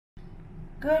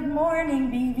Good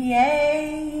morning,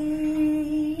 BVA.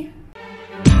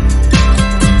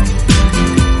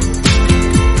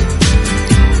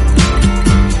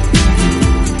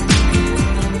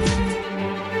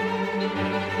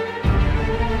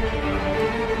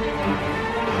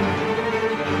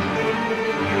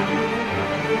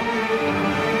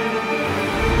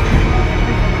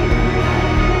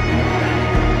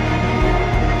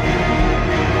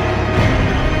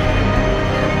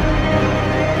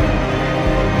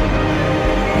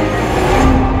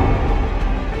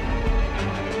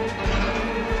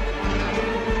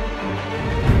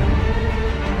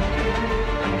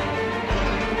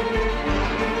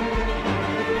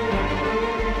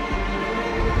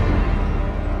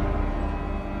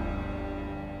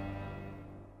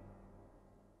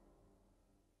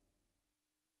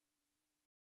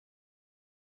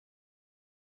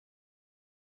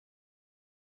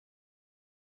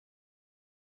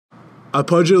 I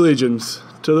pledge allegiance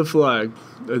to the flag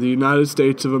of the United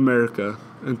States of America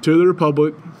and to the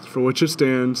republic for which it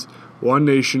stands, one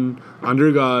nation, under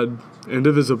God,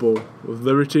 indivisible, with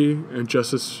liberty and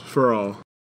justice for all.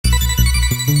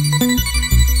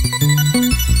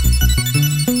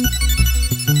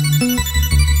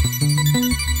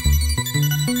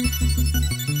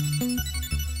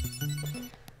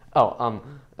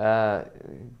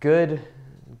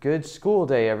 Good school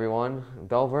day, everyone.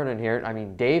 Bell Vernon here.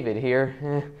 David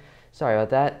here. Sorry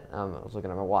about that. I was looking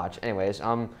at my watch. Anyways,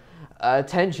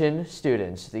 attention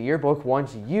students. The yearbook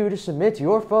wants you to submit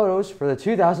your photos for the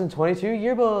 2022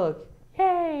 yearbook.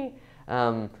 Yay!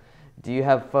 Do you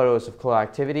have photos of cool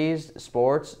activities,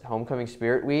 sports, homecoming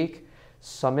spirit week?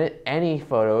 Submit any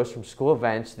photos from school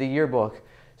events to the yearbook.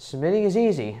 Submitting is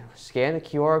easy. Scan the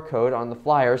QR code on the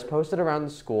flyers posted around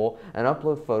the school and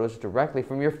upload photos directly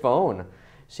from your phone.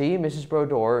 See Mrs.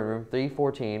 Brodeur in room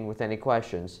 314 with any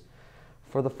questions.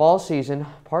 For the fall season,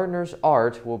 Partners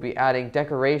Art will be adding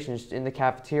decorations in the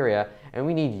cafeteria, and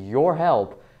we need your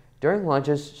help. During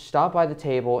lunches, stop by the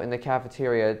table in the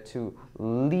cafeteria to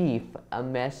leave a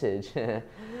message.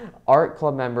 Art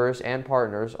club members and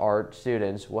Partners Art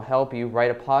students will help you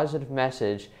write a positive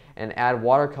message and add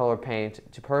watercolor paint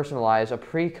to personalize a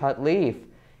pre-cut leaf.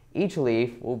 Each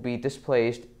leaf will be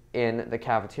displayed in the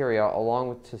cafeteria along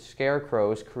with the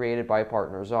scarecrows created by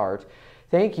Partners Art.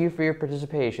 Thank you for your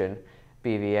participation,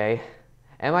 BVA.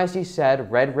 MIC said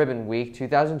Red Ribbon Week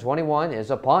 2021 is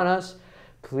upon us.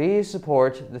 Please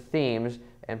support the themes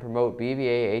and promote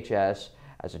BVA-HS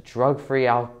as a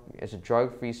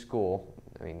drug-free school.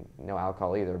 No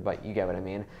alcohol either, but you get what I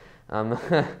mean.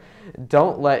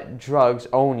 Don't let drugs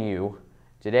own you.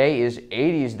 Today is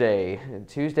 80s Day,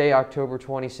 Tuesday, October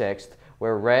 26th.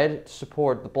 Wear red to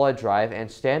support the blood drive and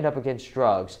stand up against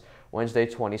drugs. Wednesday,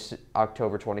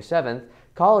 October 27th,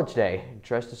 College Day.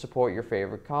 Dress to support your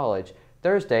favorite college.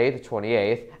 Thursday, the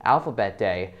 28th, Alphabet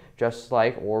Day. Dress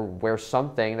like or wear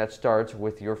something that starts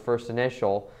with your first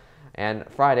initial. And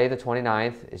Friday, the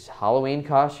 29th, is Halloween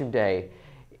Costume Day.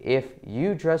 If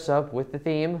you dress up with the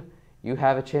theme, you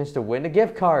have a chance to win a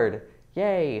gift card.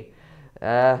 Yay!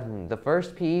 The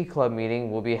first PE club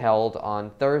meeting will be held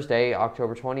on Thursday,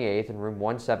 October 28th in room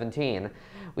 117.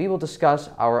 We will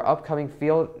discuss our upcoming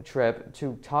field trip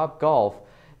to Topgolf.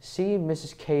 See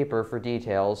Mrs. Caper for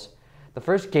details. The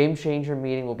first Game Changer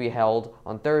meeting will be held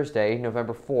on Thursday,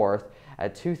 November 4th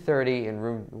at 2:30 in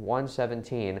room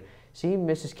 117. See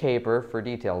Mrs. Caper for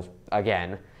details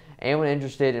again. Anyone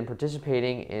interested in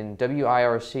participating in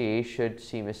WIRC should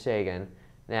see Miss Sagan.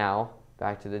 Now,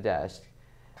 back to the desk.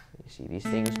 You see these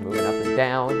things moving up and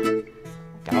down.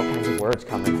 Got all kinds of words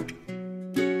coming.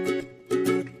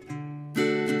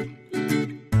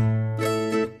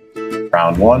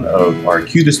 Round 1 of our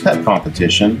Cutest Pet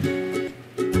competition.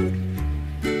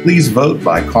 Please vote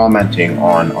by commenting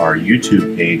on our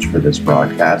YouTube page for this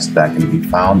broadcast that can be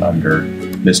found under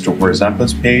Mr.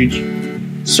 Horzempa's page.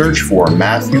 Search for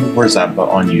Matthew Horzempa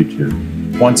on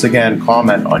YouTube. Once again,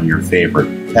 comment on your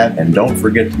favorite pet and don't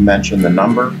forget to mention the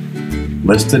number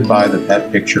listed by the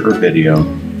pet picture or video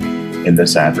in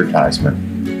this advertisement.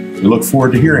 We look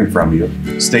forward to hearing from you.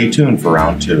 Stay tuned for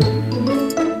round 2.